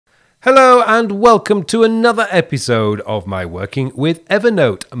Hello and welcome to another episode of my Working with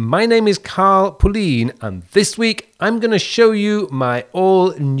Evernote. My name is Pullein and this week I'm going to show you my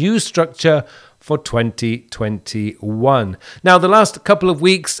all new structure for 2021. Now, the last couple of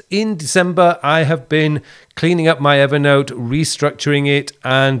weeks in December, I have been cleaning up my Evernote, restructuring it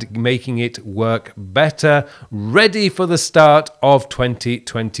and making it work better, ready for the start of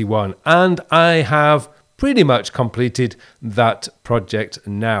 2021. And I have pretty much completed that project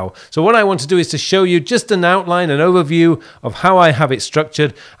now. So what I want to do is to show you just an outline, an overview of how I have it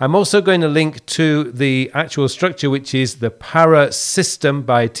structured. I'm also going to link to the actual structure, which is the PARA system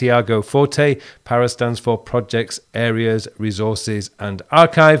by Tiago Forte. PARA stands for Projects, Areas, Resources, and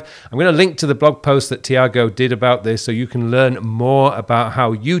Archive. I'm going to link to the blog post that Tiago did about this so you can learn more about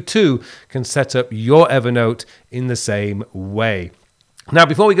how you too can set up your Evernote in the same way. Now,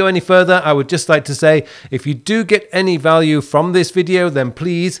 before we go any further, I would just like to say, if you do get any value from this video, then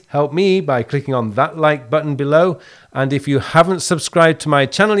please help me by clicking on that like button below. And if you haven't subscribed to my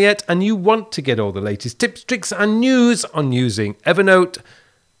channel yet and you want to get all the latest tips, tricks, and news on using Evernote,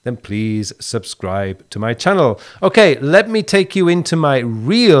 then please subscribe to my channel. Okay, let me take you into my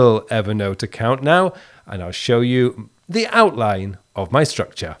real Evernote account now, and I'll show you the outline of my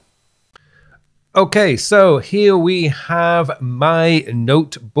structure. Okay, so here we have my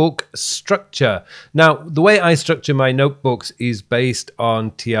notebook structure. Now, the way I structure my notebooks is based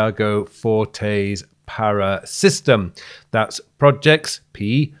on Tiago Forte's PARA system. That's projects,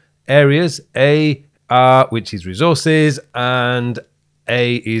 P, areas, A, R, which is resources, and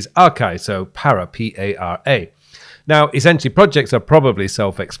A is archive, so PARA, P-A-R-A. Now, essentially, projects are probably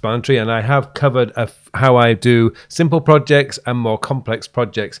self-explanatory, and I have covered how I do simple projects and more complex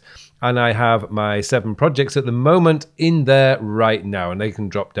projects. And I have my 7 projects at the moment in there right now, and they can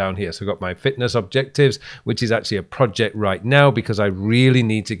drop down here. So I've got my fitness objectives, which is actually a project right now because I really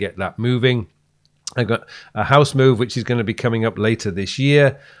need to get that moving. I've got a house move, which is going to be coming up later this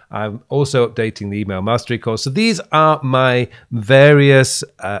year. I'm also updating the email mastery course. So these are my various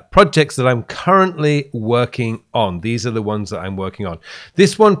projects that I'm currently working on. These are the ones that I'm working on.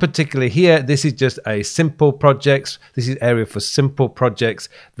 This one particularly here, this is just a simple projects. This is area for simple projects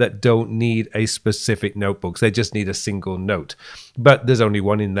that don't need a specific notebook. They just need a single note. But there's only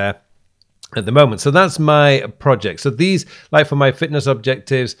one in there at the moment. So that's my project. So these, like for my fitness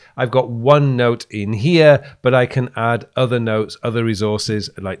objectives, I've got one note in here, but I can add other notes, other resources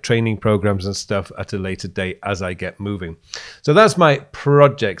like training programs and stuff at a later date as I get moving. So that's my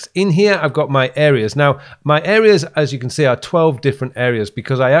projects. In here, I've got my areas. Now, my areas, as you can see, are 12 different areas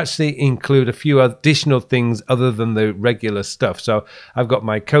because I actually include a few additional things other than the regular stuff. So I've got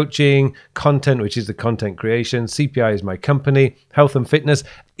my coaching, content, which is the content creation, CPI is my company, health and fitness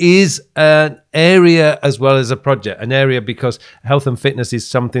is an area as well as a project. An area because health and fitness is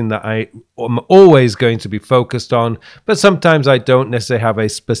something that I am always going to be focused on, but sometimes I don't necessarily have a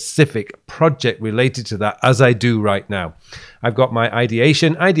specific project related to that as I do right now. I've got my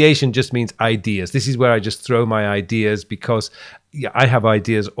ideation. Ideation just means ideas. This is where I just throw my ideas because I have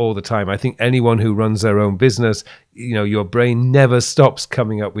ideas all the time. I think anyone who runs their own business, you know, your brain never stops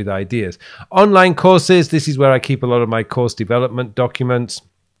coming up with ideas. Online courses, this is where I keep a lot of my course development documents.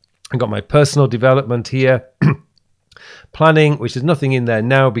 I've got my personal development here. Planning, which is nothing in there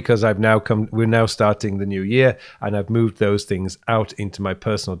now because we're now starting the new year and I've moved those things out into my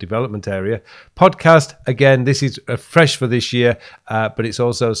personal development area. Podcast, again, this is fresh for this year, but it's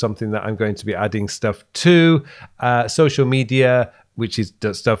also something that I'm going to be adding stuff to. Social media, which is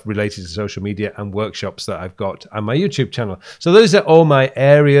stuff related to social media, and workshops that I've got on my YouTube channel. So those are all my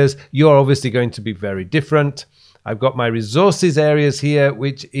areas. You're obviously going to be very different. I've got my resources areas here,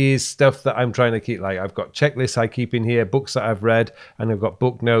 which is stuff that I'm trying to keep. Like I've got checklists I keep in here, books that I've read, and I've got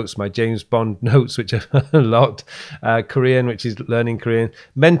book notes, my James Bond notes, which are a lot. Korean, which is learning Korean.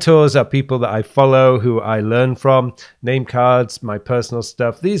 Mentors are people that I follow who I learn from. Name cards, my personal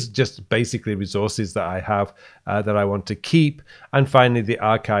stuff. These are just basically resources that I have that I want to keep. And finally, the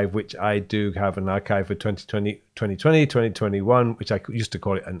archive, which I do have an archive for 2020, 2021, which I used to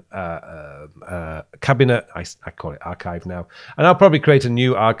call it a cabinet. I call it archive now. And I'll probably create a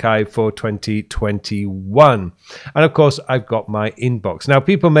new archive for 2021. And of course, I've got my inbox. Now,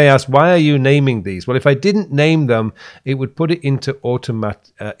 people may ask, why are you naming these? Well, if I didn't name them, it would put it into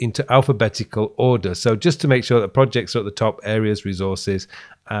into alphabetical order. So just to make sure that projects are at the top, areas, resources,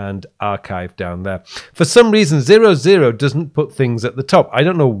 and archive down there. For some reason, 00 doesn't put things at the top. I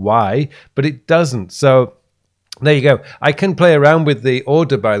don't know why, but it doesn't. So there you go. I can play around with the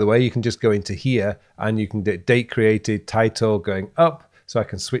order, by the way. You can just go into here and you can date created, title going up. So I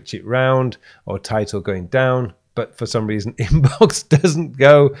can switch it round, or title going down, but for some reason inbox doesn't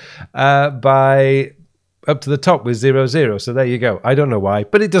go by up to the top with 00. So there you go. I don't know why,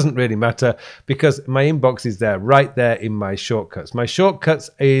 but it doesn't really matter because my inbox is there, right there in my shortcuts. My shortcuts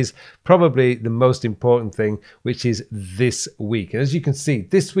is probably the most important thing, which is this week. And as you can see,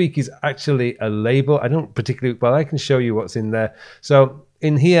 this week is actually a label. I don't particularly, well, I can show you what's in there. So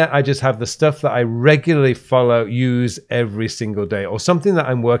in here, I just have the stuff that I regularly use every single day, or something that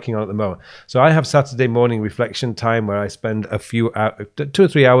I'm working on at the moment. So I have Saturday morning reflection time where I spend a few 2 or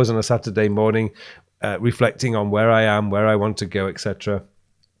 3 hours on a Saturday morning reflecting on where I am, where I want to go, etc.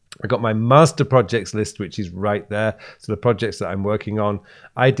 I got my master projects list, which is right there. So the projects that I'm working on,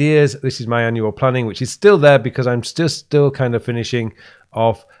 ideas. This is my annual planning, which is still there because I'm still kind of finishing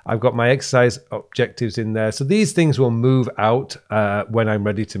off. I've got my exercise objectives in there. So these things will move out when I'm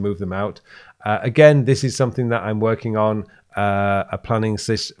ready to move them out. Again, this is something that I'm working on, a planning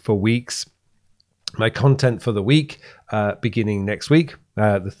for weeks. My content for the week, beginning next week,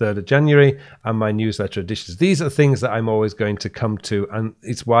 the 3rd of January, and my newsletter editions. These are things that I'm always going to come to, and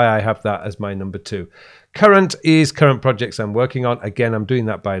it's why I have that as my number 2. Current is current projects I'm working on. Again, I'm doing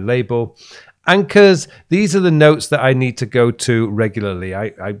that by label. Anchors, these are the notes that I need to go to regularly.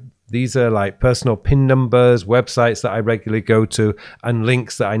 These are like personal PIN numbers, websites that I regularly go to, and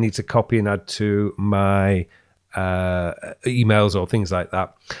links that I need to copy and add to my emails or things like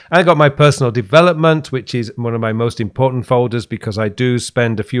that. I got my personal development, which is one of my most important folders because I do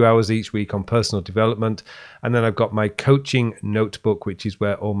spend a few hours each week on personal development. And then I've got my coaching notebook, which is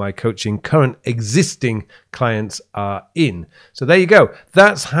where all my coaching current existing clients are in. So there you go.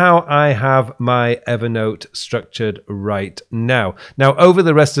 That's how I have my Evernote structured right now. Now, over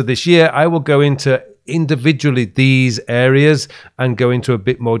the rest of this year, I will go into individually these areas and go into a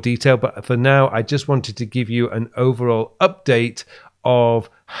bit more detail, but for now I just wanted to give you an overall update of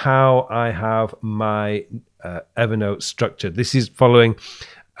how I have my Evernote structured. This is following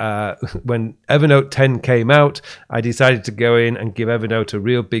when Evernote 10 came out. I decided to go in and give Evernote a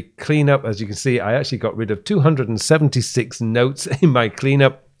real big cleanup. As you can see, I actually got rid of 276 notes in my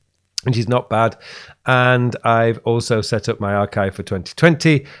cleanup, which is not bad. And I've also set up my archive for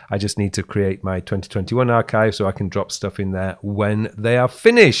 2020. I just need to create my 2021 archive so I can drop stuff in there when they are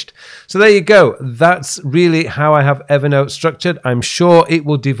finished. So there you go. That's really how I have Evernote structured. I'm sure it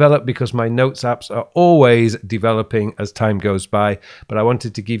will develop because my notes apps are always developing as time goes by. But I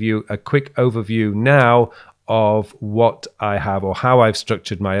wanted to give you a quick overview now of what I have or how I've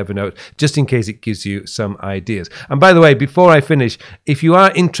structured my Evernote, just in case it gives you some ideas. And by the way, before I finish, if you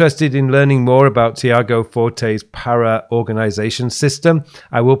are interested in learning more about Tiago Forte's para organization system,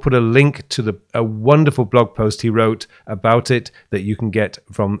 I will put a link to a wonderful blog post he wrote about it that you can get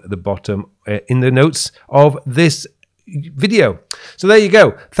from the bottom in the notes of this video. So there you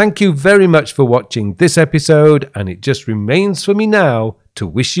go. Thank you very much for watching this episode, and it just remains for me now to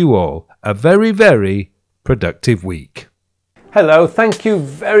wish you all a very, very productive week. Hello, thank you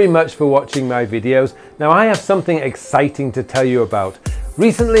very much for watching my videos. Now I have something exciting to tell you about.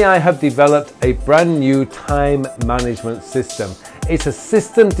 Recently I have developed a brand new time management system. It's a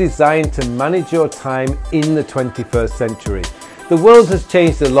system designed to manage your time in the 21st century. The world has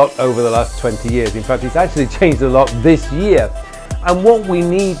changed a lot over the last 20 years. In fact, it's actually changed a lot this year. And what we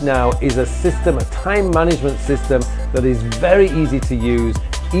need now is a system, a time management system that is very easy to use,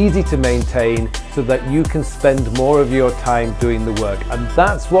 easy to maintain, so that you can spend more of your time doing the work. And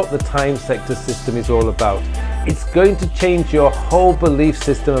that's what the time sector system is all about. It's going to change your whole belief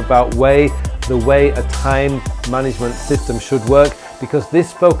system about the way a time management system should work, because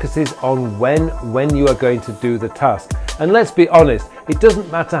this focuses on when you are going to do the task. And let's be honest, it doesn't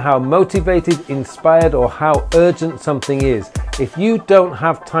matter how motivated, inspired, or how urgent something is. If you don't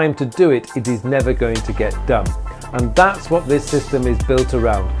have time to do it, it is never going to get done. And that's what this system is built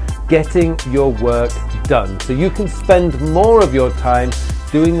around, getting your work done so you can spend more of your time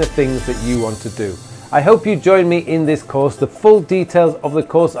doing the things that you want to do. I hope you join me in this course. The full details of the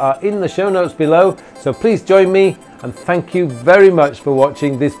course are in the show notes below, so please join me, and thank you very much for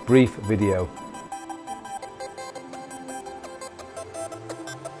watching this brief video.